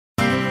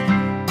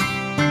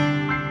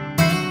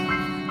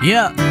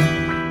Yeah,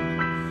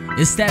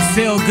 it's that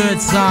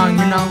feel-good song,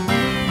 you know.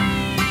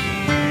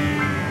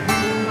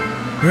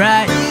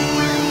 Right?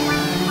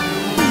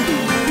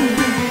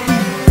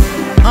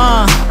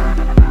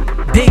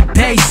 Big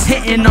bass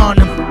hitting on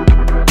them.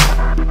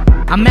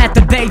 I'm at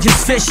the bay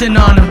just fishing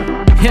on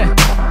them. Yeah,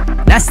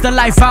 that's the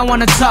life I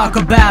wanna talk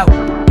about.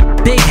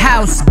 Big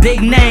house,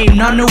 big name,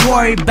 none to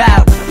worry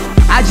about.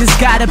 I just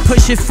gotta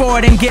push it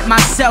forward and get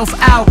myself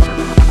out.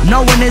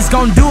 No one is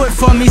gonna do it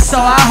for me, so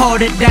I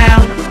hold it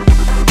down.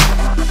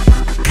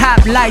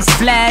 Cop lights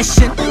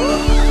flashing,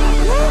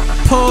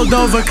 pulled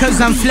over cause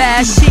I'm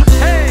flashy.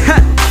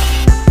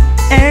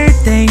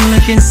 Everything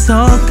looking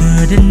so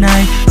good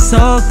tonight,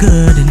 so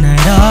good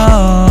tonight,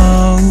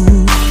 oh.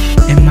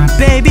 And my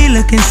baby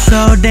looking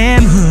so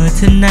damn hood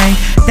tonight,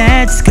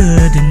 that's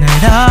good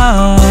tonight,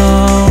 oh.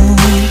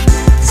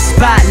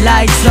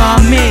 Spotlights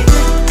on me,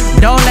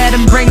 don't let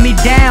them bring me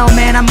down,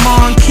 man, I'm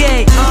on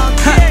kick.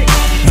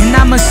 And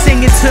I'ma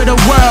sing it to the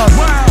world,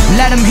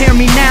 let them hear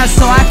me now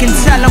so I can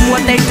tell them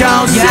what they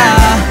don't say.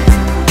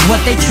 What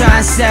they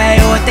tryna say,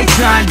 what they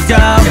tryna do.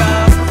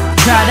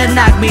 Try to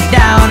knock me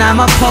down,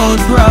 I'ma pull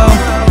through.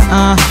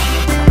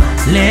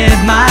 Live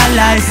my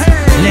life,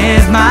 I'ma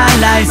live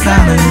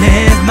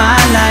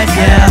my life,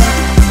 yeah.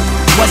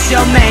 What's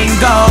your main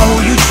goal,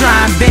 who you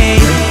tryna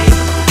be?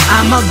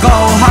 I'ma go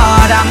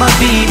hard, I'ma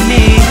be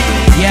me,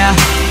 yeah.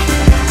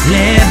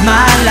 Live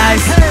my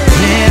life, I'ma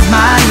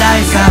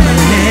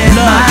live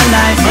my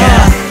life,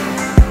 yeah.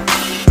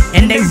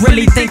 And they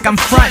really think I'm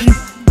frontin'.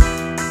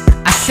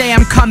 I say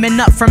I'm coming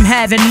up from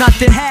having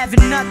nothing.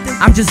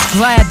 I'm just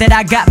glad that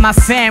I got my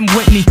fam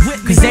with me,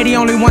 cause they the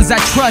only ones I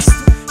trust,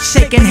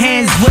 shaking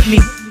hands with me.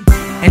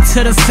 And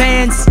to the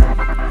fans,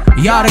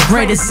 y'all the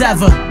greatest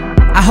ever.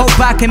 I hope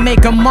I can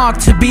make a mark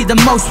to be the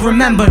most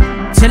remembered.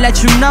 To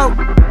let you know,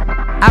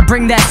 I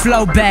bring that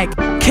flow back,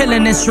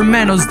 killing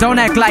instrumentals, don't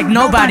act like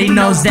nobody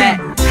knows that.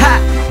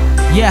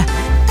 Ha, yeah.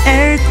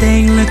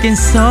 Everything looking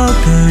so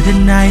good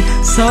tonight,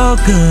 so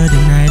good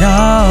tonight,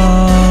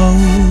 oh.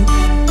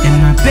 And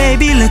my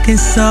baby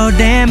looking so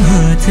damn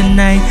hood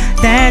tonight,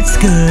 that's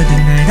good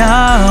tonight,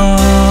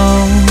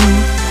 oh.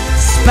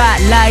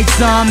 Spotlights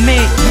on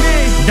me,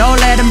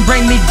 don't let them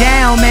bring me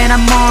down, man,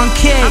 I'm on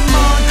kick.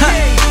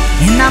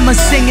 And I'ma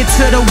sing it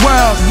to the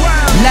world,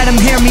 let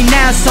them hear me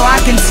now so I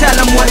can tell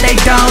them what they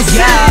don't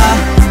say.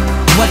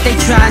 What they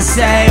tryna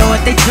say,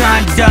 what they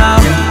tryna do.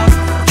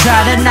 Try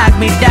to knock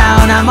me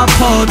down, I'ma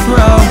pull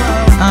through.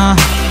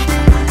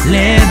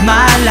 Live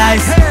my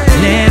life,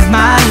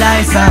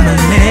 I'ma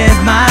live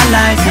my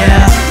life,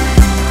 yeah.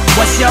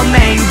 What's your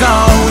main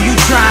goal, who you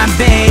tryna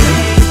be?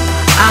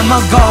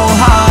 I'ma go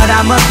hard,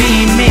 I'ma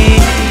be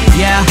me,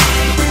 yeah.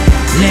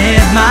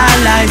 Live my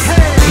life,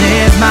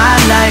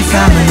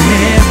 I'ma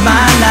live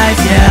my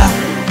life, yeah.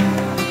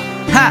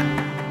 Ha!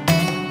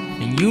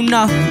 And you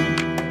know,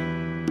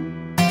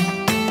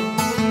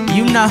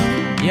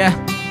 yeah.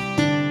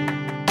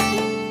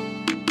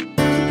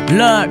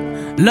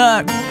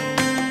 Look,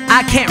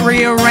 I can't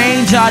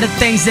rearrange all the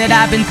things that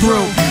I've been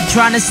through.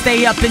 Trying to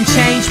stay up and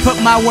change, put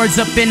my words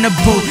up in the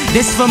booth.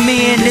 This for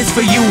me and this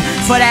for you,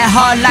 for that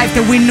hard life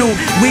that we knew.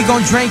 We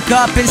gon' drink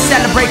up and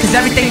celebrate, cause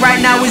everything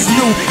right now is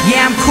new.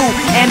 Yeah, I'm cool,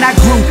 and I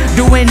grew,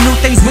 doing new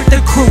things with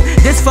the crew.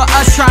 This for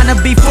us trying to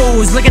be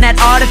fools, looking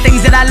at all the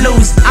things that I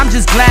lose. I'm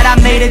just glad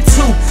I made it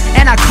too,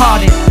 and I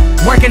called it.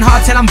 Working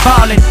hard till I'm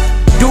ballin',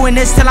 doing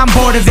this till I'm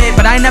bored of it,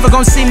 but I ain't never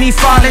gonna see me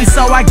falling.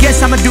 So I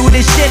guess I'ma do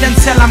this shit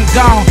until I'm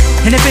gone.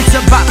 And if it's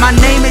about my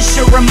name, it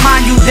should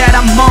remind you that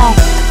I'm on.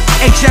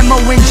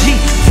 HMONG,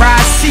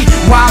 pride C,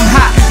 why I'm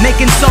hot,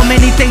 making so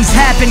many things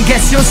happen.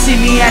 Guess you'll see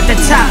me at the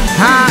top,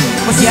 huh?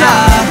 What's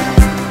up?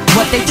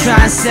 What they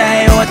tryna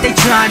say, what they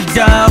tryna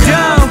do.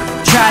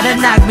 Try to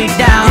knock me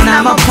down,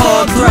 I'ma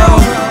pull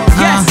through.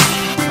 Yes.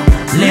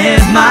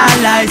 Live my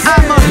life,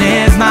 I'ma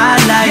live my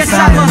life,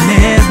 I'ma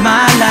live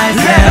my life,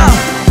 yeah.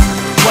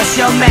 What's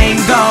your main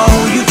goal,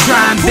 who you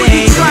tryna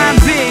be?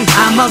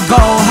 I'ma go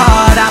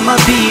hard, I'ma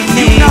be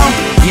me,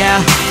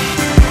 yeah.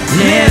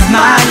 Live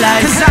my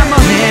life,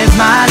 live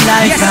my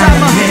life,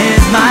 I'ma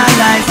live my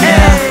life,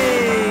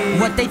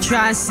 yeah. What they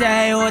tryna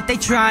say, what they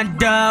tryna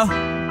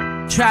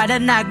do. Try to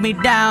knock me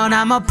down,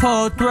 I'ma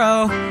pull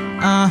through.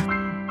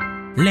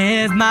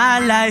 Live my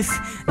life,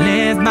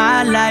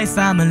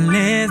 I'ma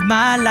live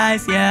my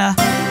life, yeah.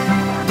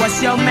 What's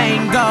your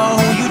main goal,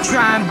 who you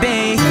tryna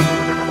be?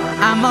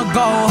 I'ma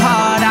go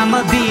hard,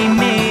 I'ma be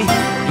me,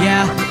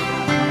 yeah.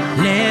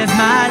 Live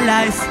my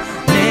life,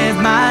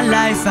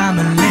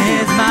 I'ma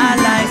live my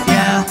life,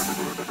 yeah.